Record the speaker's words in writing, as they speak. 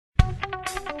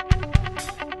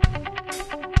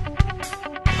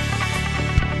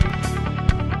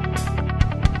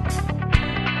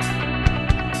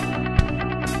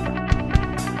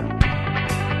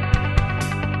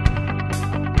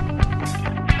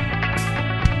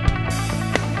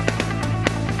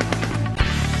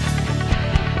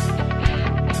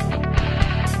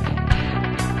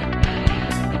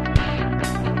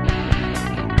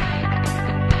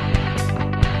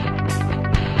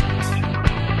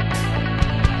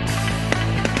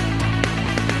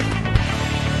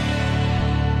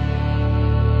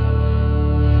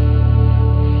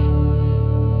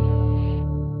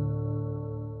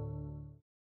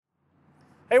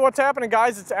Hey, what's happening,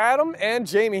 guys? It's Adam and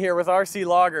Jamie here with RC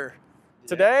Logger. Yeah.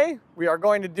 Today, we are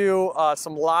going to do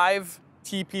some live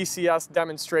T.P.C.S.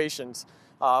 demonstrations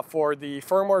for the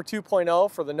firmware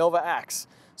 2.0 for the NovaX.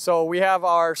 So we have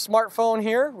our smartphone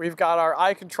here. We've got our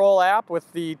EYEControl app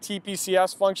with the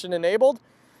T.P.C.S. function enabled.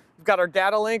 We've got our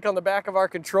data link on the back of our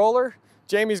controller.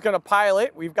 Jamie's going to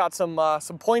pilot. We've got some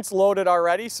points loaded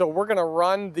already, so we're going to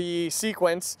run the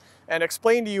sequence and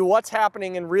explain to you what's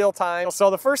happening in real time. So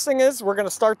the first thing is we're going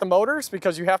to start the motors,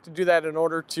 because you have to do that in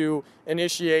order to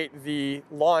initiate the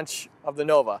launch of the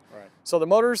Nova. Right. So the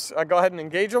motors, go ahead and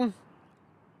engage them.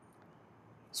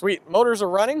 Sweet, motors are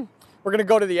running. We're going to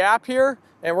go to the app here,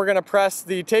 and we're going to press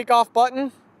the takeoff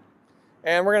button,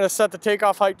 and we're going to set the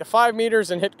takeoff height to 5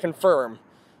 meters and hit confirm.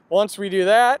 Once we do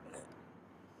that,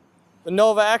 the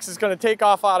NovaX is going to take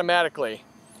off automatically.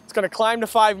 It's going to climb to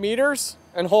 5 meters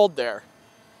and hold there.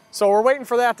 So we're waiting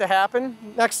for that to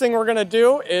happen. Next thing we're going to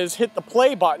do is hit the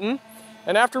play button.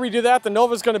 And after we do that, the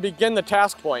Nova is going to begin the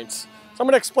task points. So I'm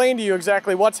going to explain to you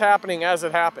exactly what's happening as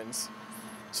it happens.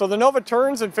 So the Nova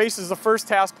turns and faces the first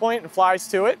task point and flies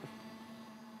to it.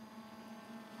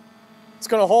 It's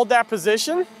going to hold that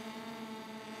position.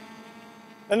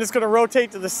 Then it's going to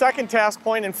rotate to the second task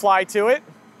point and fly to it.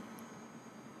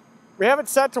 We have it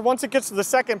set to, once it gets to the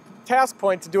second task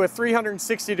point, to do a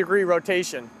 360-degree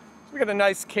rotation. So we got a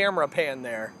nice camera pan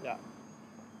there. Yeah.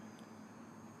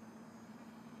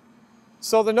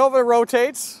 So the Nova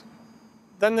rotates.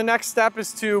 Then the next step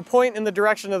is to point in the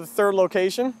direction of the third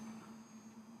location.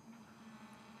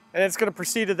 And it's going to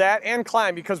proceed to that and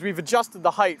climb, because we've adjusted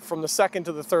the height from the second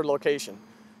to the third location.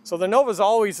 So the Nova's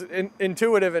always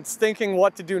intuitive. It's thinking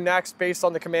what to do next based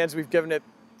on the commands we've given it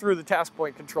through the task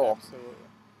point control. Absolutely.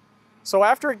 So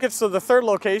after it gets to the third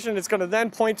location, it's going to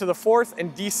then point to the fourth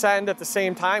and descend at the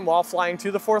same time while flying to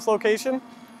the fourth location.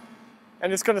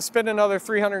 And it's going to spin another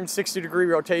 360-degree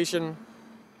rotation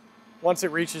once it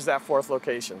reaches that fourth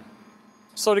location.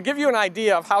 So to give you an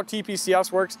idea of how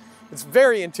T.P.C.S. works, it's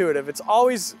very intuitive. It's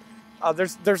always,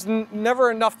 there's never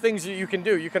enough things that you can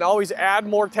do. You can always add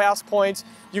more task points.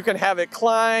 You can have it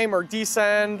climb or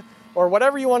descend or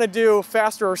whatever you want to do,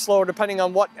 faster or slower, depending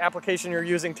on what application you're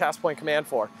using task point command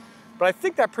for. But I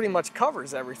think that pretty much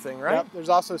covers everything, right? Yep, there's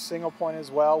also single point as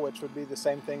well, which would be the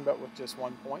same thing, but with just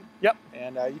one point. Yep.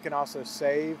 And you can also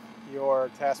save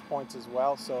your task points as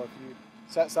well. So if you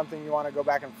set something you want to go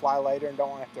back and fly later and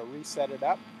don't want to have to reset it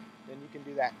up, then you can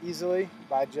do that easily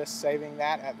by just saving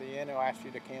that. At the end, it'll ask you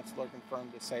to cancel or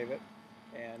confirm to save it.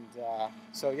 And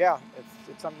so yeah, if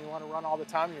it's something you want to run all the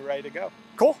time, you're ready to go.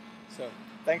 Cool. So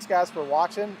thanks guys for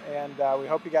watching, and we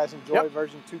hope you guys enjoy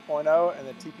version 2.0 and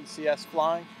the T.P.C.S.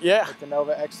 flying with the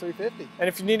Nova X350. And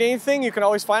if you need anything, you can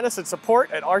always find us at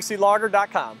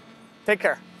support@rclogger.com. Take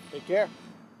care. Take care.